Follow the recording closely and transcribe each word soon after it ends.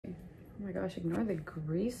Oh my gosh, ignore the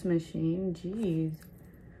grease machine. Jeez.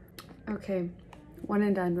 Okay, one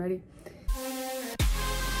and done. Ready?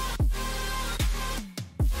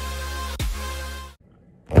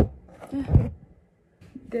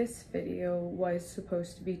 This video was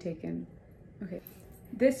supposed to be taken. Okay,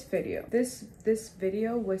 this video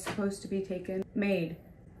was supposed to be taken, made,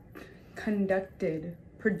 conducted,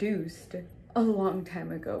 produced a long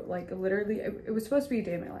time ago. Like literally, it was supposed to be a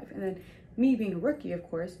day of my life. And then me being a rookie, of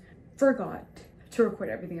course, forgot to record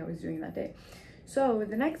everything I was doing that day. So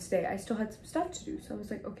the next day I still had some stuff to do. So I was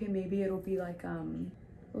like, okay, maybe it'll be like a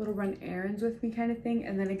little run errands with me kind of thing.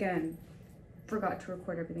 And then again, forgot to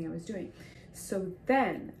record everything I was doing. So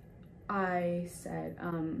then I said,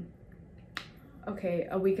 okay,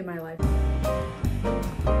 a week in my life.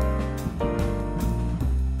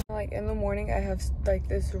 Like in the morning I have like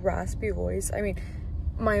this raspy voice. I mean,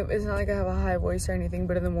 it's not like I have a high voice or anything,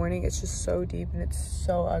 but in the morning it's just so deep and it's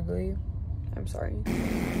so ugly. I'm sorry.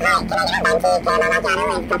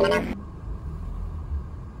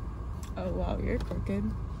 Oh wow, you're crooked.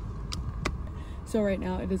 So right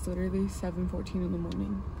now it is literally 7:14 in the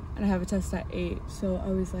morning and I have a test at 8. So I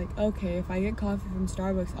was like, okay, if I get coffee from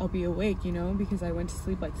Starbucks, I'll be awake, you know, because I went to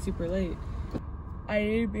sleep like super late. I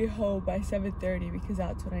need to be home by 7:30 because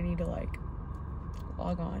that's when I need to like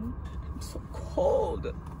log on. I'm so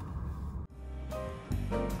cold.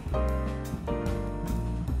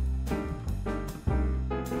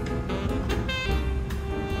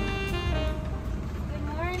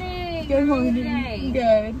 Good morning.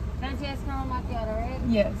 Good. Fancy ice cream macchiato, right?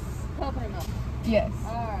 Yes. Coconut milk. Yes.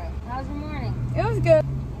 Alright. How's your morning? It was good.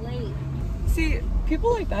 Late. See,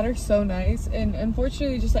 people like that are so nice, and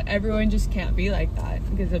unfortunately just like everyone just can't be like that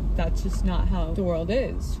because that's just not how the world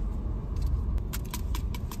is.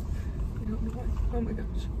 I don't know why. Oh my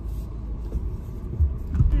gosh.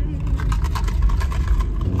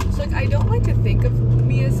 So like I don't like to think of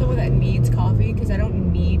me as someone that needs coffee because I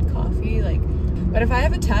don't need coffee. Like, but if I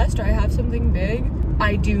have a test or I have something big,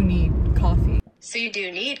 I do need coffee. So you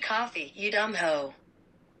do need coffee, you dumb hoe.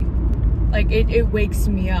 Like it wakes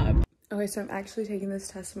me up. Okay, so I'm actually taking this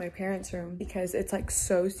test in my parents' room because it's like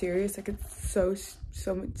so serious. Like it's so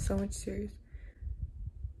much serious.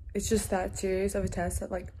 It's just that serious of a test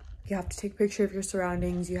that like you have to take a picture of your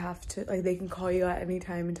surroundings. You have to like, they can call you at any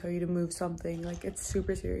time and tell you to move something. Like it's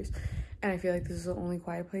super serious. And I feel like this is the only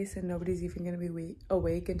quiet place and nobody's even gonna be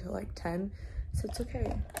awake until like 10. So it's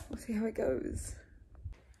okay. We'll see how it goes.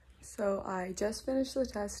 So I just finished the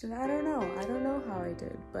test and I don't know how I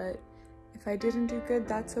did, but if I didn't do good,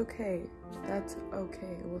 that's okay. That's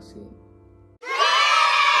okay. We'll see.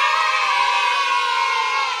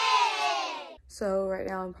 So right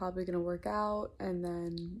now I'm probably gonna work out and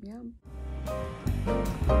then, yeah.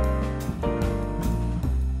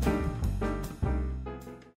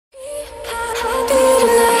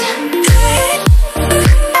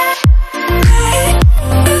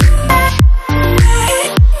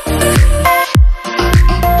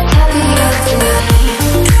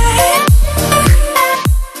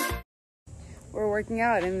 We're working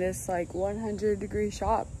out in this like 100-degree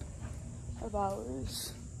shop of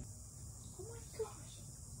ours.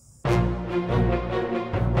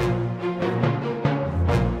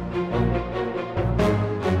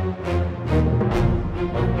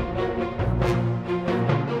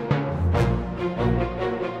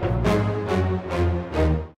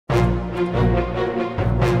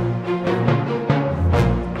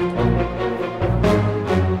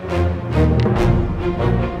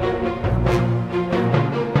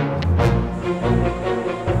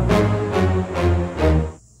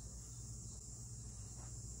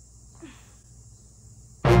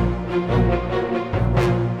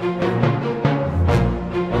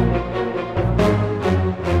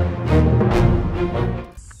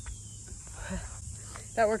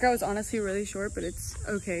 That workout was honestly really short, but it's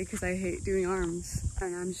okay because I hate doing arms.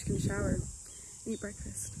 And I'm just gonna shower and eat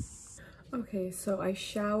breakfast. Okay, so I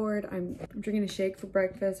showered. I'm drinking a shake for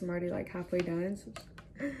breakfast. I'm already like halfway done. So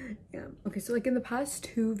yeah. Okay, so like in the past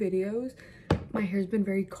 2 videos, my hair's been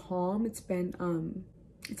very calm. It's been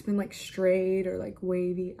like straight or like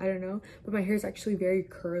wavy. I don't know. But my hair's actually very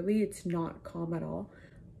curly. It's not calm at all.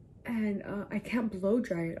 And I can't blow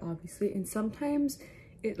dry it, obviously. And sometimes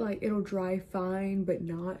it'll dry fine, but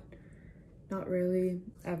not really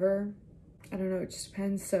ever. I don't know, it just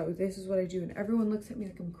depends. So this is what I do, and everyone looks at me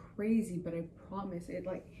like I'm crazy, but I promise it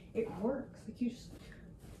works. Like you just,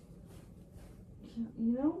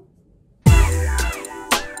 you know?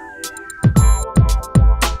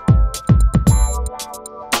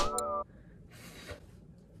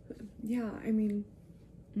 Yeah, I mean,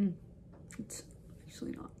 it's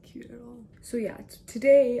actually not cute at all. So yeah,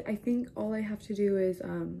 today I think all I have to do is I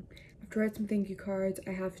have to write some thank you cards. I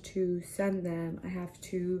have to send them. I have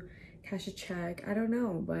to cash a check. I don't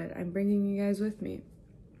know, but I'm bringing you guys with me.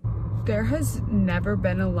 There has never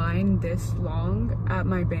been a line this long at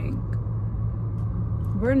my bank.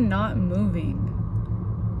 We're not moving.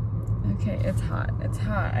 Okay, it's hot. It's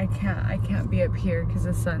hot. I can't be up here because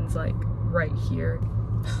the sun's like right here.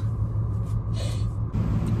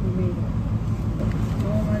 We made it.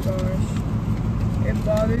 Oh my gosh. It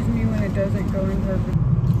bothers me when it doesn't go in perfect.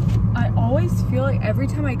 I always feel like every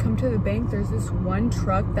time I come to the bank, there's this one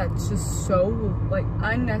truck that's just so like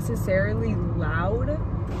unnecessarily loud. Okay.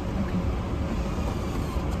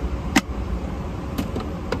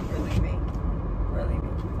 We're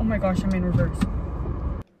leaving. Oh my gosh, I'm in reverse.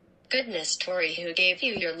 Goodness, Tori, who gave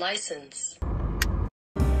you your license?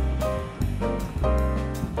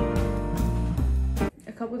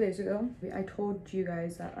 A couple days ago, I told you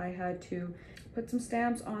guys that I had to put some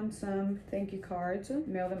stamps on some thank you cards,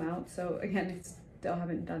 mail them out. So again, I still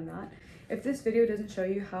haven't done that. If this video doesn't show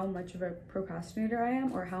you how much of a procrastinator I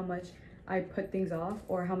am, or how much I put things off,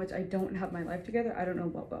 or how much I don't have my life together, I don't know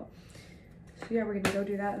what will. So yeah, we're gonna go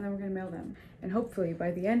do that and then we're gonna mail them. And hopefully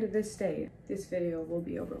by the end of this day, this video will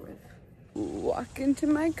be over with. Walk into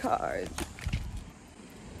my car.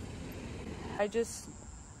 I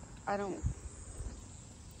don't.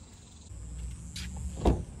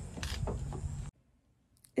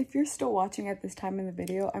 If you're still watching at this time in the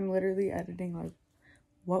video, I'm literally editing like,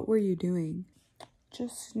 what were you doing?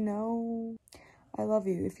 Just know I love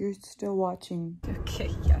you if you're still watching. Okay,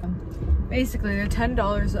 yeah. Basically, the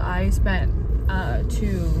 $10 that I spent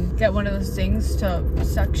to get one of those things to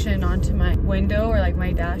suction onto my window or like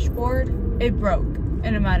my dashboard, it broke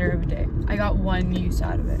in a matter of a day. I got one use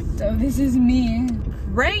out of it. So this is me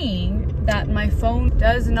praying that my phone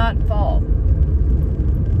does not fall.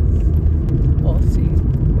 We'll see.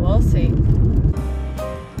 We'll see.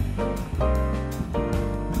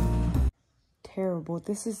 Terrible.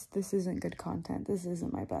 This isn't good content. This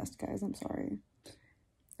isn't my best, guys. I'm sorry.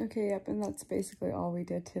 Okay, yep, and that's basically all we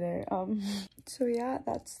did today. So yeah,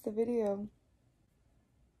 that's the video.